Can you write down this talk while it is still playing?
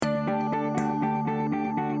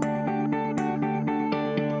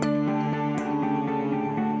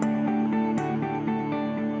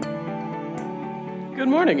Good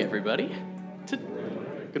morning, everybody.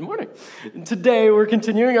 Good morning. Today, we're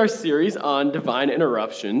continuing our series on divine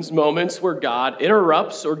interruptions, moments where God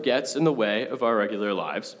interrupts or gets in the way of our regular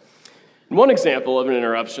lives. And one example of an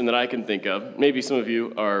interruption that I can think of, maybe some of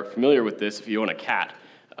you are familiar with this if you own a cat,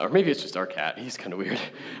 or maybe it's just our cat. He's kind of weird.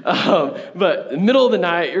 But in the middle of the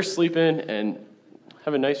night, you're sleeping and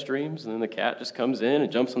having nice dreams, and then the cat just comes in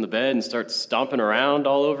and jumps on the bed and starts stomping around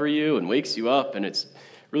all over you and wakes you up, and it's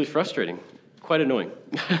really frustrating. Quite annoying.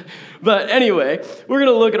 But anyway, we're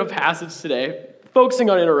going to look at a passage today focusing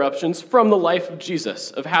on interruptions from the life of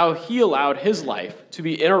Jesus, of how he allowed his life to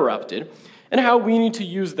be interrupted and how we need to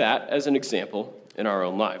use that as an example in our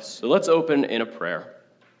own lives. So let's open in a prayer.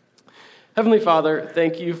 Heavenly Father,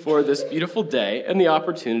 thank you for this beautiful day and the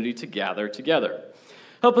opportunity to gather together.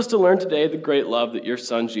 Help us to learn today the great love that your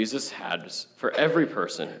Son Jesus had for every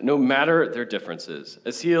person, no matter their differences,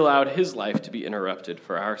 as he allowed his life to be interrupted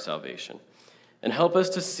for our salvation. And help us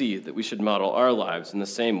to see that we should model our lives in the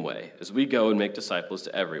same way as we go and make disciples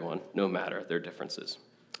to everyone, no matter their differences.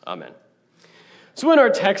 Amen. So in our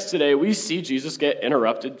text today, we see Jesus get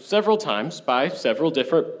interrupted several times by several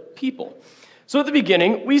different people. So at the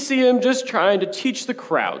beginning, we see him just trying to teach the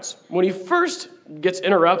crowds when he first gets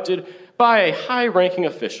interrupted by a high-ranking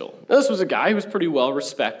official. Now, this was a guy who was pretty well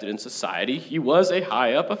respected in society. He was a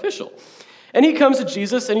high-up official. And he comes to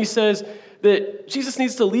Jesus and he says that Jesus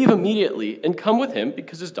needs to leave immediately and come with him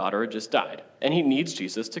because his daughter had just died. And he needs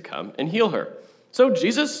Jesus to come and heal her. So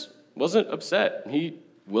Jesus wasn't upset. He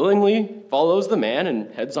willingly follows the man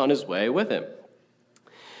and heads on his way with him.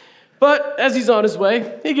 But as he's on his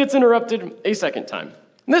way, he gets interrupted a second time.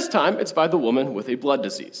 And this time, it's by the woman with a blood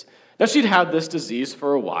disease. Now, she'd had this disease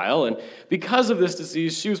for a while, and because of this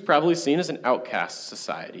disease, she was probably seen as an outcast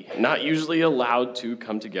society, not usually allowed to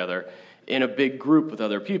come together in a big group with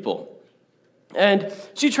other people. And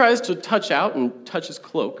she tries to touch out and touch his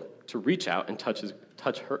cloak, to reach out and touch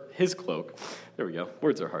his cloak. There we go.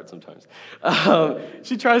 Words are hard sometimes.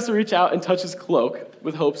 She tries to reach out and touch his cloak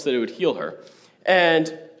with hopes that it would heal her.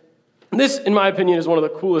 And this, in my opinion, is one of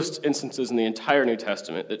the coolest instances in the entire New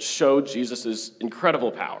Testament that showed Jesus'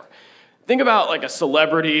 incredible power. Think about like a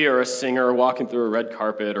celebrity or a singer walking through a red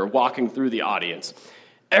carpet or walking through the audience.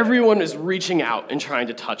 Everyone is reaching out and trying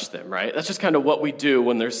to touch them, right? That's just kind of what we do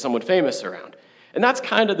when there's someone famous around. And that's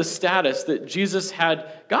kind of the status that Jesus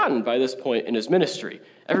had gotten by this point in his ministry.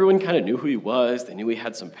 Everyone kind of knew who he was. They knew he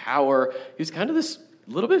had some power. He was kind of this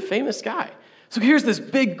little bit famous guy. So here's this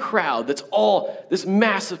big crowd that's all, this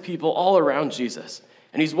mass of people all around Jesus.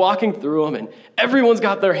 And he's walking through them, and everyone's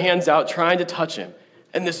got their hands out trying to touch him.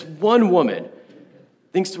 And this one woman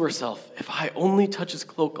thinks to herself, if I only touch his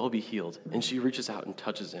cloak, I'll be healed. And she reaches out and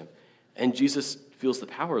touches him. And Jesus feels the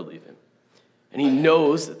power leave him. And he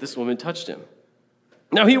knows that this woman touched him.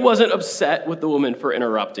 Now, he wasn't upset with the woman for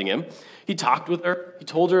interrupting him. He talked with her. He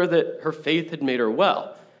told her that her faith had made her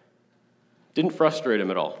well. Didn't frustrate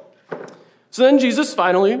him at all. So then Jesus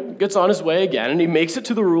finally gets on his way again, and he makes it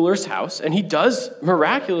to the ruler's house, and he does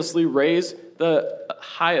miraculously raise the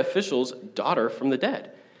high official's daughter from the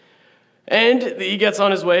dead. And he gets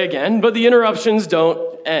on his way again, but the interruptions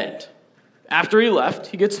don't end. After he left,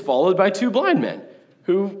 he gets followed by two blind men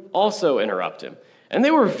who also interrupt him. And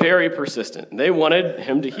they were very persistent. They wanted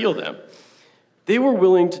him to heal them. They were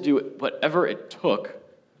willing to do whatever it took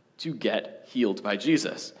to get healed by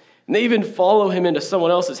Jesus. And they even follow him into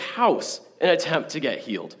someone else's house in an attempt to get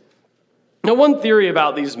healed. Now, one theory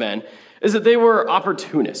about these men is that they were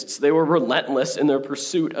opportunists. They were relentless in their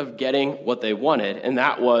pursuit of getting what they wanted, and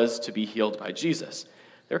that was to be healed by Jesus.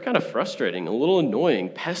 They were kind of frustrating, a little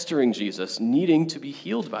annoying, pestering Jesus, needing to be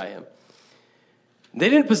healed by him. They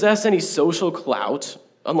didn't possess any social clout,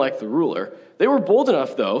 unlike the ruler. They were bold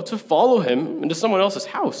enough, though, to follow him into someone else's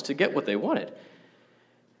house to get what they wanted.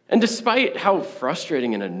 And despite how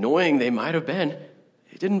frustrating and annoying they might have been,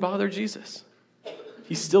 it didn't bother Jesus.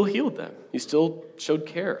 He still healed them. He still showed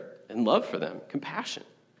care and love for them, compassion.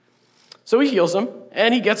 So he heals them,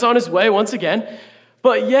 and he gets on his way once again.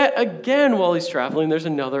 But yet again, while he's traveling, there's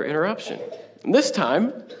another interruption. And this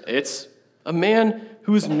time, it's a man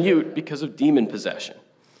who is mute because of demon possession.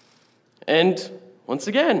 And once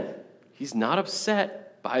again, he's not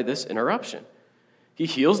upset by this interruption. He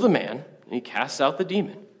heals the man, and he casts out the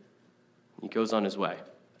demon. He goes on his way.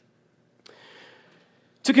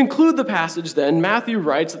 To conclude the passage, then, Matthew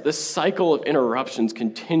writes that this cycle of interruptions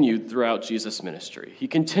continued throughout Jesus' ministry. He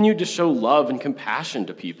continued to show love and compassion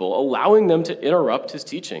to people, allowing them to interrupt his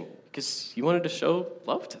teaching because he wanted to show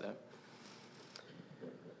love to them.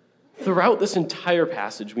 Throughout this entire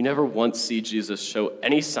passage, we never once see Jesus show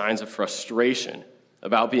any signs of frustration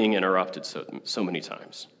about being interrupted so many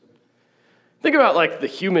times. Think about the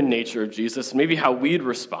human nature of Jesus, maybe how we'd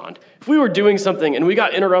respond. If we were doing something and we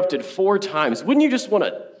got interrupted 4 times, wouldn't you just want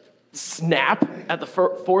to snap at the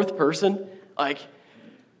fourth person?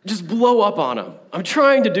 Just blow up on them. I'm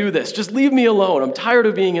trying to do this. Just leave me alone. I'm tired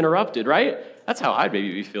of being interrupted, right? That's how I'd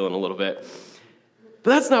maybe be feeling a little bit.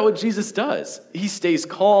 But that's not what Jesus does. He stays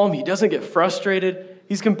calm. He doesn't get frustrated.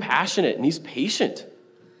 He's compassionate and he's patient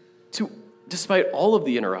despite all of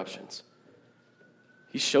the interruptions.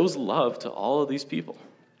 He shows love to all of these people.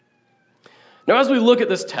 Now, as we look at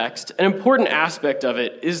this text, an important aspect of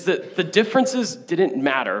it is that the differences didn't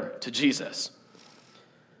matter to Jesus.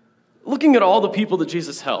 Looking at all the people that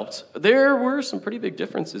Jesus helped, there were some pretty big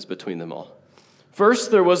differences between them all.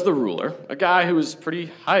 First, there was the ruler, a guy who was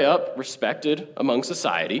pretty high up, respected among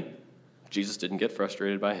society. Jesus didn't get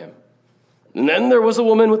frustrated by him. And then there was a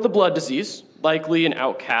woman with the blood disease, likely an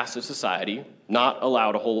outcast of society, not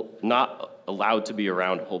allowed to be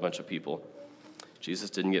around a whole bunch of people. Jesus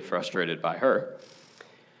didn't get frustrated by her.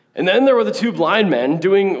 And then there were the 2 blind men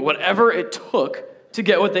doing whatever it took to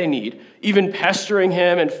get what they need, even pestering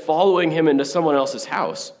him and following him into someone else's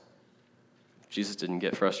house. Jesus didn't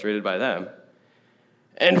get frustrated by them.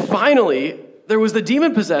 And finally, there was the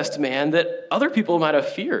demon-possessed man that other people might have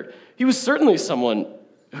feared. He was certainly someone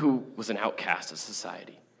who was an outcast of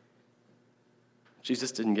society.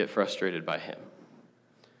 Jesus didn't get frustrated by him.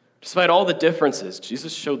 Despite all the differences,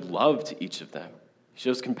 Jesus showed love to each of them. He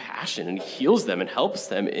shows compassion and he heals them and helps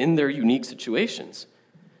them in their unique situations.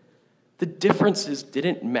 The differences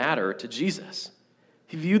didn't matter to Jesus.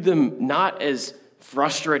 He viewed them not as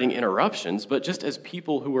frustrating interruptions, but just as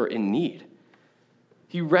people who were in need.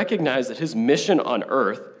 He recognized that his mission on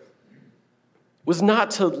earth was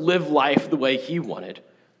not to live life the way he wanted,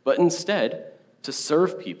 but instead to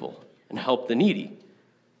serve people and help the needy.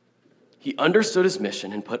 He understood his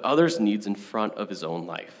mission and put others' needs in front of his own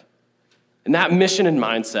life. And that mission and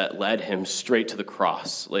mindset led him straight to the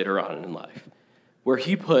cross later on in life, where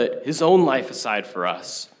he put his own life aside for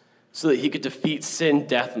us so that he could defeat sin,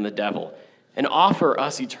 death, and the devil and offer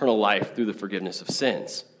us eternal life through the forgiveness of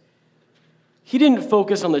sins. He didn't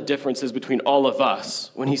focus on the differences between all of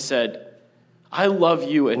us when he said, I love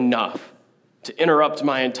you enough to interrupt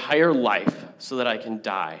my entire life so that I can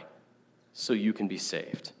die, so you can be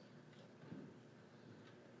saved.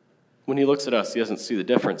 When he looks at us, he doesn't see the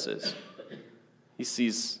differences. He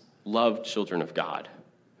sees loved children of God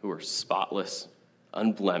who are spotless,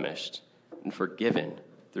 unblemished, and forgiven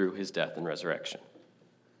through his death and resurrection.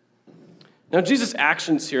 Now, Jesus'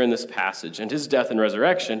 actions here in this passage and his death and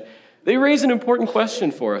resurrection, they raise an important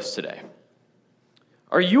question for us today.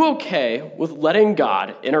 Are you okay with letting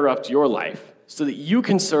God interrupt your life so that you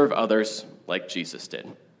can serve others like Jesus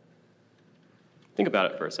did? Think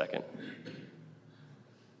about it for a second.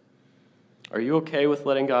 Are you okay with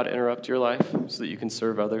letting God interrupt your life so that you can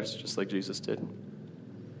serve others just like Jesus did?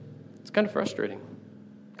 It's kind of frustrating,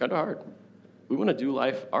 kind of hard. We want to do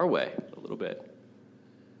life our way a little bit.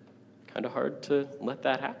 Kind of hard to let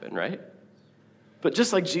that happen, right? But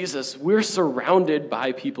just like Jesus, we're surrounded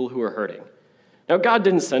by people who are hurting. Now, God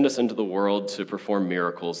didn't send us into the world to perform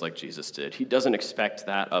miracles like Jesus did. He doesn't expect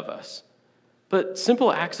that of us. But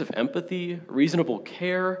simple acts of empathy, reasonable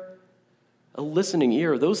care, a listening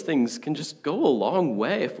ear, those things can just go a long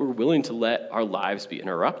way if we're willing to let our lives be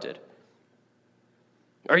interrupted.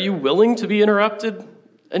 Are you willing to be interrupted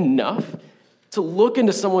enough to look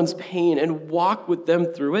into someone's pain and walk with them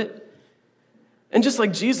through it? And just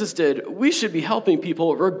like Jesus did, we should be helping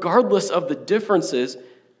people regardless of the differences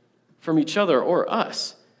from each other or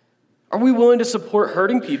us. Are we willing to support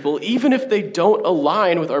hurting people even if they don't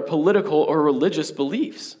align with our political or religious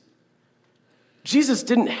beliefs? Jesus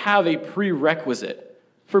didn't have a prerequisite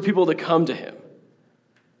for people to come to him.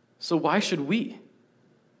 So why should we?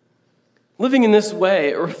 Living in this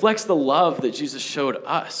way reflects the love that Jesus showed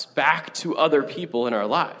us back to other people in our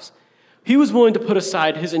lives. He was willing to put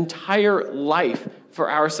aside his entire life for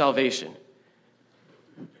our salvation.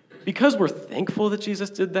 Because we're thankful that Jesus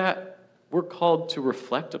did that, we're called to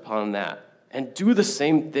reflect upon that and do the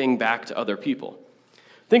same thing back to other people.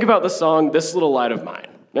 Think about the song, This Little Light of Mine.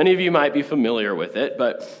 Many of you might be familiar with it,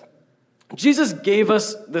 but Jesus gave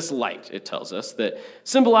us this light, it tells us, that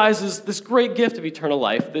symbolizes this great gift of eternal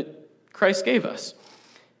life that Christ gave us.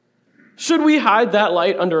 Should we hide that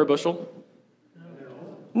light under a bushel?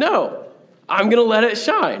 No. I'm going to let it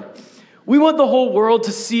shine. We want the whole world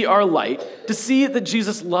to see our light, to see that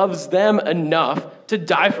Jesus loves them enough to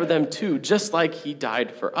die for them too, just like he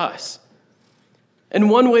died for us. And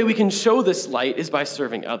one way we can show this light is by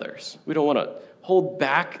serving others. We don't want to hold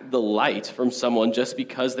back the light from someone just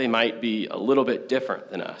because they might be a little bit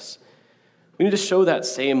different than us. We need to show that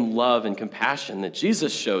same love and compassion that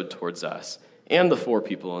Jesus showed towards us and the 4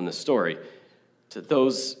 people in this story to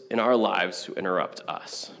those in our lives who interrupt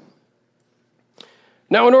us.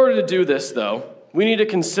 Now, in order to do this, though, we need to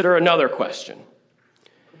consider another question.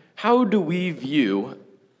 How do we view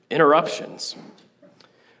interruptions?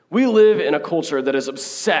 We live in a culture that is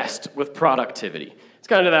obsessed with productivity. It's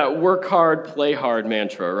kind of that work hard, play hard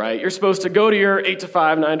mantra, right? You're supposed to go to your 8 to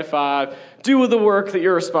 5, 9 to 5, do the work that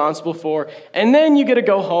you're responsible for, and then you get to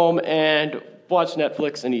go home and watch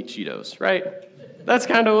Netflix and eat Cheetos, right? That's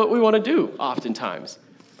kind of what we want to do oftentimes.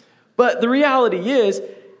 But the reality is,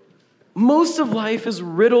 most of life is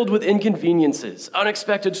riddled with inconveniences,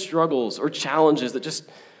 unexpected struggles, or challenges that just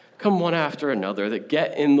come one after another that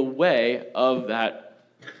get in the way of that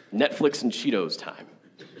Netflix and Cheetos time.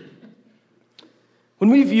 When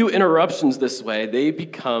we view interruptions this way, they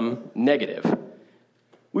become negative.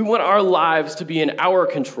 We want our lives to be in our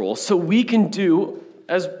control so we can do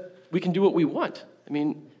what we want. I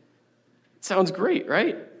mean, it sounds great,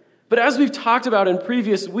 right? But as we've talked about in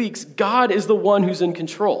previous weeks, God is the one who's in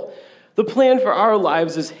control. The plan for our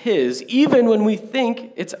lives is his, even when we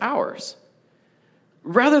think it's ours.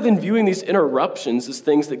 Rather than viewing these interruptions as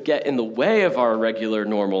things that get in the way of our regular,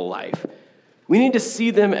 normal life, we need to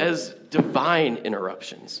see them as divine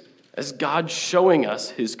interruptions, as God showing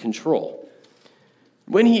us his control.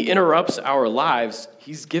 When he interrupts our lives,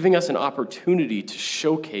 he's giving us an opportunity to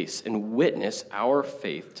showcase and witness our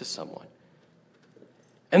faith to someone.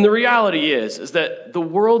 And the reality is that the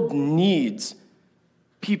world needs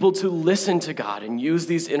people to listen to God and use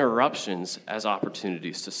these interruptions as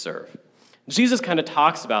opportunities to serve. Jesus kind of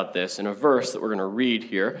talks about this in a verse that we're going to read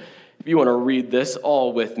here. If you want to read this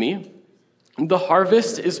all with me. The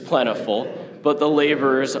harvest is plentiful, but the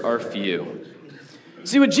laborers are few.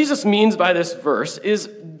 See, what Jesus means by this verse is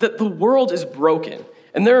that the world is broken,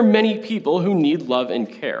 and there are many people who need love and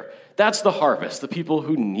care. That's the harvest, the people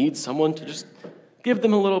who need someone to just give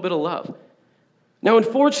them a little bit of love. Now,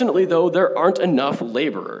 unfortunately, though, there aren't enough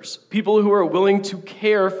laborers, people who are willing to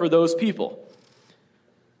care for those people.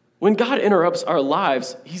 When God interrupts our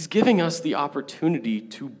lives, he's giving us the opportunity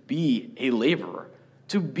to be a laborer,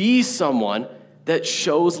 to be someone that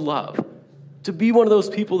shows love, to be one of those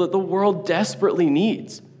people that the world desperately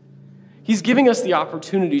needs. He's giving us the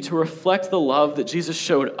opportunity to reflect the love that Jesus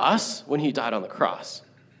showed us when he died on the cross.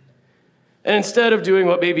 And instead of doing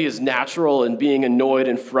what maybe is natural and being annoyed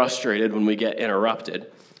and frustrated when we get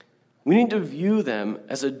interrupted, we need to view them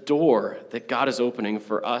as a door that God is opening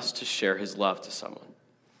for us to share his love to someone.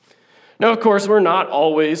 Now, of course, we're not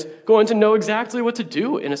always going to know exactly what to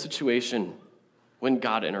do in a situation when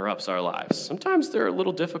God interrupts our lives. Sometimes they're a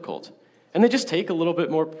little difficult, and they just take a little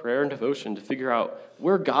bit more prayer and devotion to figure out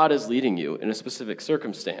where God is leading you in a specific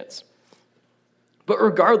circumstance. But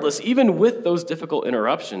regardless, even with those difficult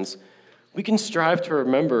interruptions, we can strive to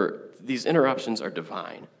remember these interruptions are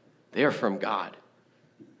divine. They are from God.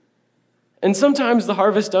 And sometimes the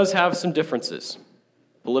harvest does have some differences,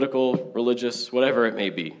 political, religious, whatever it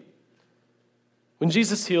may be. When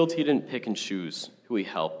Jesus healed, he didn't pick and choose who he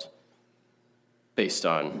helped based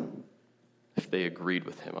on if they agreed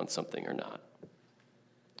with him on something or not.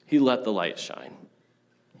 He let the light shine.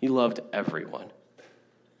 He loved everyone.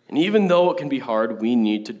 And even though it can be hard, we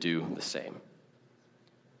need to do the same.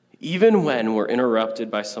 Even when we're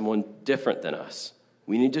interrupted by someone different than us,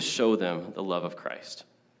 we need to show them the love of Christ.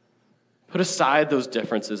 Put aside those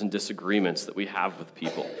differences and disagreements that we have with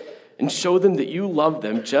people and show them that you love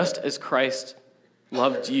them just as Christ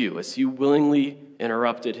loved you, as he willingly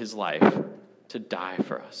interrupted his life to die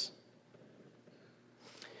for us.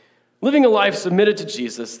 Living a life submitted to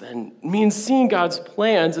Jesus then means seeing God's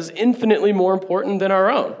plans as infinitely more important than our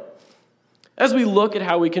own. As we look at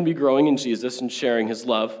how we can be growing in Jesus and sharing his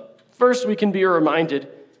love, first we can be reminded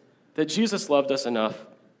that Jesus loved us enough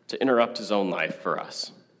to interrupt his own life for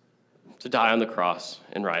us, to die on the cross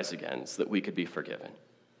and rise again so that we could be forgiven.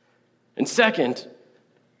 And second,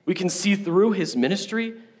 we can see through his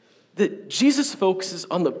ministry that Jesus focuses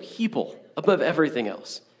on the people above everything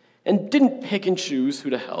else and didn't pick and choose who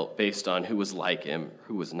to help based on who was like him,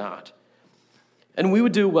 who was not. And we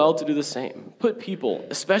would do well to do the same. Put people,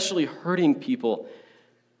 especially hurting people,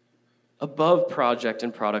 above project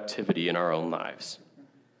and productivity in our own lives.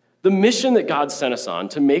 The mission that God sent us on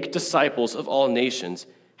to make disciples of all nations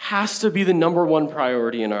has to be the number one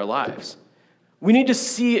priority in our lives. We need to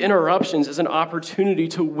see interruptions as an opportunity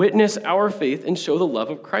to witness our faith and show the love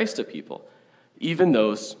of Christ to people, even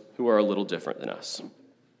those who are a little different than us.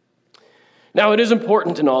 Now, it is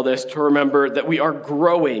important in all this to remember that we are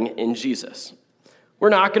growing in Jesus. We're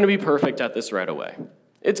not going to be perfect at this right away.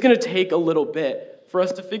 It's going to take a little bit for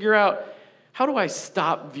us to figure out How do I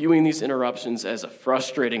stop viewing these interruptions as a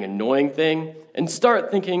frustrating, annoying thing and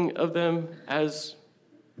start thinking of them as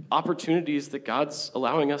opportunities that God's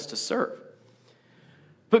allowing us to serve?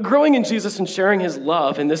 But growing in Jesus and sharing his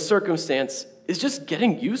love in this circumstance is just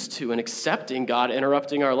getting used to and accepting God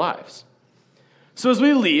interrupting our lives. So as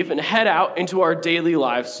we leave and head out into our daily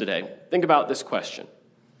lives today, think about this question.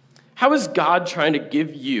 How is God trying to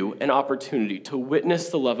give you an opportunity to witness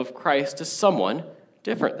the love of Christ to someone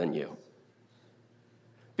different than you?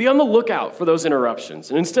 Be on the lookout for those interruptions,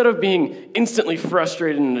 and instead of being instantly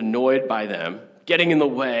frustrated and annoyed by them, getting in the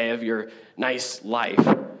way of your nice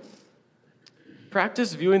life,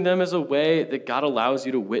 practice viewing them as a way that God allows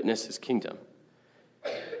you to witness his kingdom.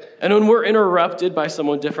 And when we're interrupted by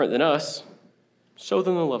someone different than us, show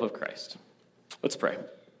them the love of Christ. Let's pray.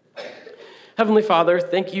 Heavenly Father,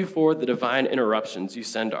 thank you for the divine interruptions you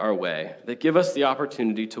send our way that give us the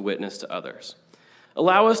opportunity to witness to others.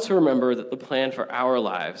 Allow us to remember that the plan for our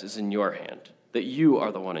lives is in your hand, that you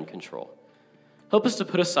are the one in control. Help us to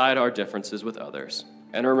put aside our differences with others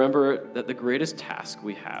and remember that the greatest task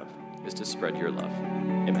we have is to spread your love.